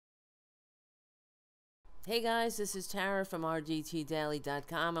Hey guys, this is Tara from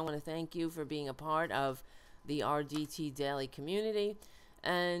RDTdaily.com. I want to thank you for being a part of the RDT Daily community.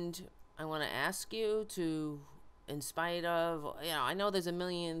 And I want to ask you to, in spite of, I know there's a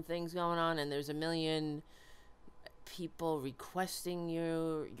million things going on and there's a million people requesting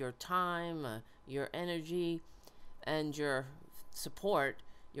your time, your energy, and your support,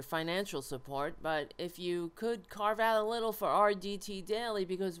 your financial support. But if you could carve out a little for RDT Daily,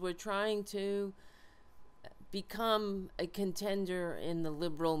 because we're trying to become a contender in the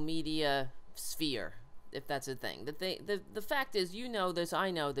liberal media sphere, if that's a thing. The fact is, you know this, I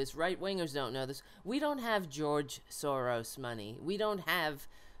know this, right wingers don't know this. We don't have George Soros money. We don't have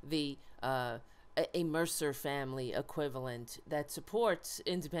the a Mercer Family equivalent that supports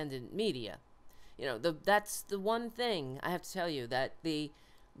independent media. That's the one thing I have to tell you that the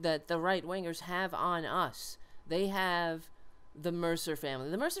right wingers have on us. They have the Mercer family.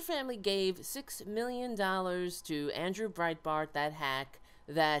 The Mercer family gave $6 million to Andrew Breitbart, that hack,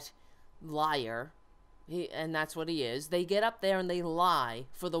 that liar, and that's what he is. They get up there and they lie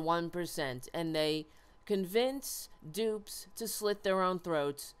for the 1%, and they convince dupes to slit their own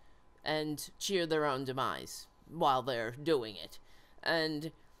throats and cheer their own demise while they're doing it.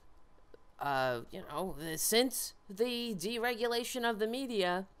 And, since the deregulation of the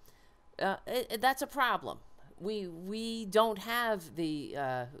media, that's a problem. We don't have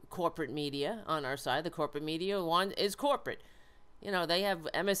the corporate media on our side. The corporate media is corporate. They have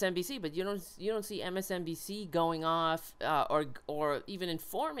MSNBC, but you don't see MSNBC going off or even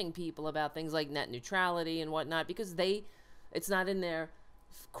informing people about things like net neutrality and whatnot, because it's not in their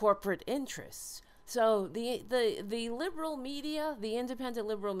corporate interests. So the liberal media, the independent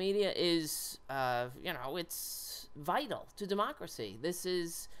liberal media, is it's vital to democracy. This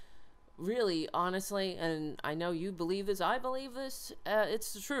is really, honestly, and I know you believe this, I believe this,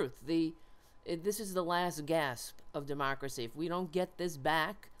 it's the truth. This is the last gasp of democracy. If we don't get this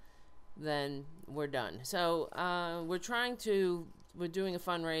back, then we're done. So we're doing a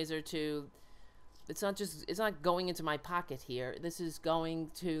fundraiser to, it's not going into my pocket here. This is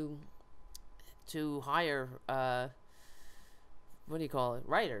going to hire, what do you call it,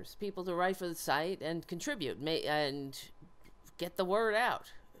 writers, people to write for the site and contribute, and get the word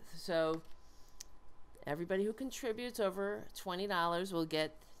out. So everybody who contributes over $20 will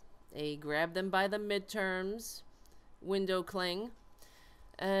get a grab them by the midterms window cling,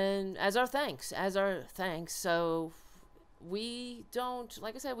 and as our thanks. So we don't,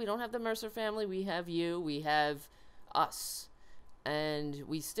 like I said, we don't have the Mercer family. We have you. We have us, and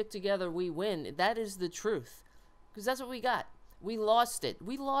we stick together. We win. That is the truth, because that's what we got. We lost it.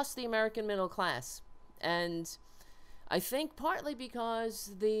 We lost the American middle class, and I think partly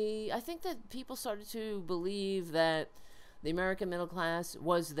because I think that people started to believe that the American middle class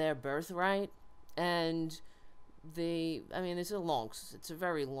was their birthright, and it's a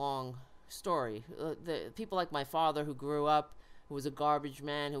very long story. The people like my father, who grew up, who was a garbage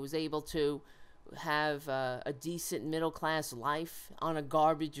man, who was able to have a decent middle class life on a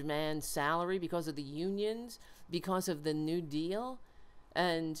garbage man salary because of the unions, because of the New Deal.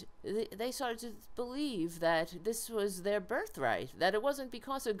 And they started to believe that this was their birthright, that it wasn't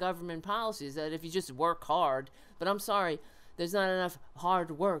because of government policies, that if you just work hard. But I'm sorry, there's not enough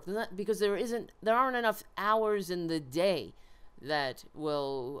hard work, because there aren't enough hours in the day that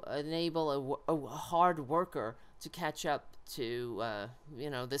will enable a hard worker to catch up to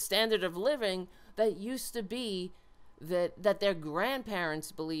the standard of living that used to be that their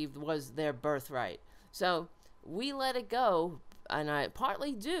grandparents believed was their birthright. So we let it go. And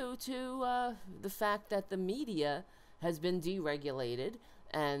partly due to the fact that the media has been deregulated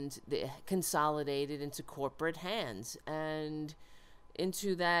and consolidated into corporate hands, and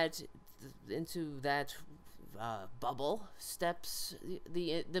into that bubble steps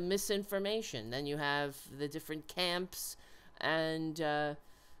the misinformation. Then you have the different camps, and the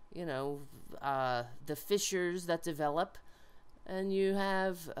fissures that develop, and you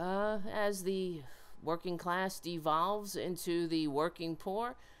have as the working class devolves into the working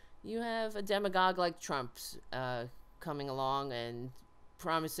poor, you have a demagogue like Trump's coming along and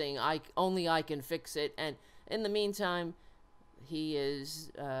promising only I can fix it, and in the meantime he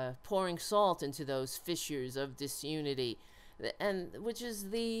is pouring salt into those fissures of disunity, and which is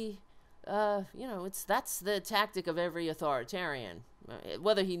that's the tactic of every authoritarian,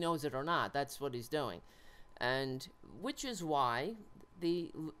 whether he knows it or not. That's what he's doing, and which is why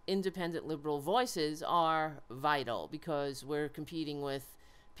the independent liberal voices are vital, because we're competing with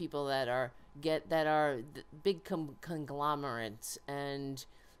people that are big conglomerates, and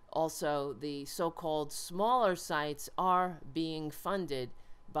also the so-called smaller sites are being funded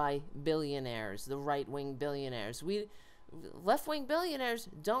by billionaires, the right-wing billionaires. Left-wing billionaires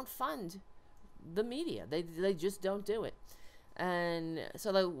don't fund the media. They just don't do it. And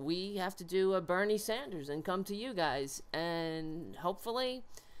so that we have to do a Bernie Sanders and come to you guys. And hopefully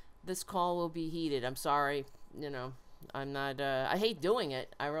this call will be heeded. I'm sorry, you know, I'm not, I hate doing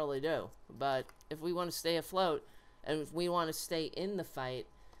it. I really do. But if we want to stay afloat and if we want to stay in the fight,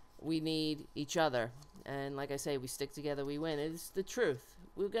 we need each other. And like I say, we stick together, we win. It's the truth.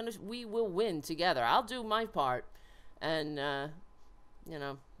 We will win together. I'll do my part. And, you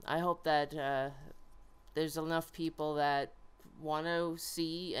know, I hope that there's enough people that want to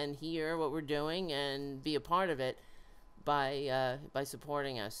see and hear what we're doing and be a part of it by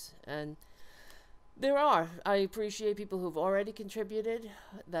supporting us. And there are. I appreciate people who've already contributed.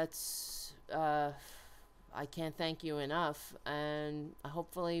 That's I can't thank you enough. And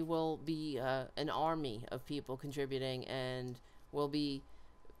hopefully we'll be an army of people contributing, and we'll be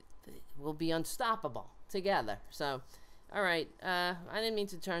unstoppable together. So, all right. I didn't mean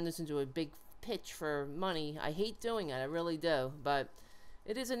to turn this into a big pitch for money. I hate doing it. I really do. But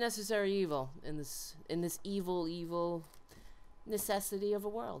it is a necessary evil in this evil necessity of a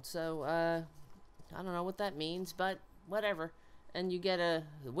world. So I don't know what that means, but whatever. And you get a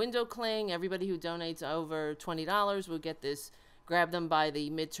window cling. Everybody who donates over $20 will get this. Grab them by the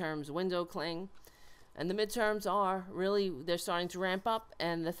midterms window cling. And the midterms are really, they're starting to ramp up.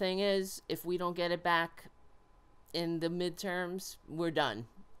 And the thing is, if we don't get it back in the midterms, we're done.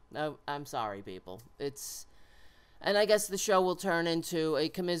 Oh, I'm sorry, people. And I guess the show will turn into a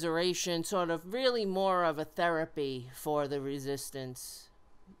commiseration, sort of really more of a therapy for the resistance,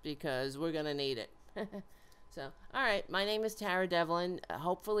 because we're going to need it. So, all right, my name is Tara Devlin.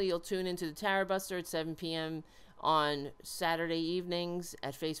 Hopefully you'll tune into the Tarabuster at 7 p.m. on Saturday evenings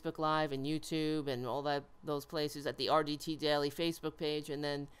at Facebook Live and YouTube and all those places, at the RDTdaily Facebook page, and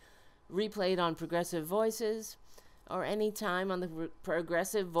then replayed on Progressive Voices, or anytime on the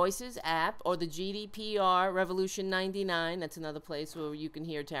Progressive Voices app, or the GDPR Revolution 99. That's another place where you can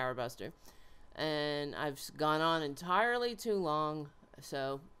hear Tarabuster. And I've gone on entirely too long,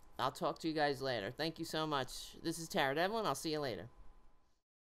 so I'll talk to you guys later. Thank you so much. This is Tara Devlin. I'll see you later.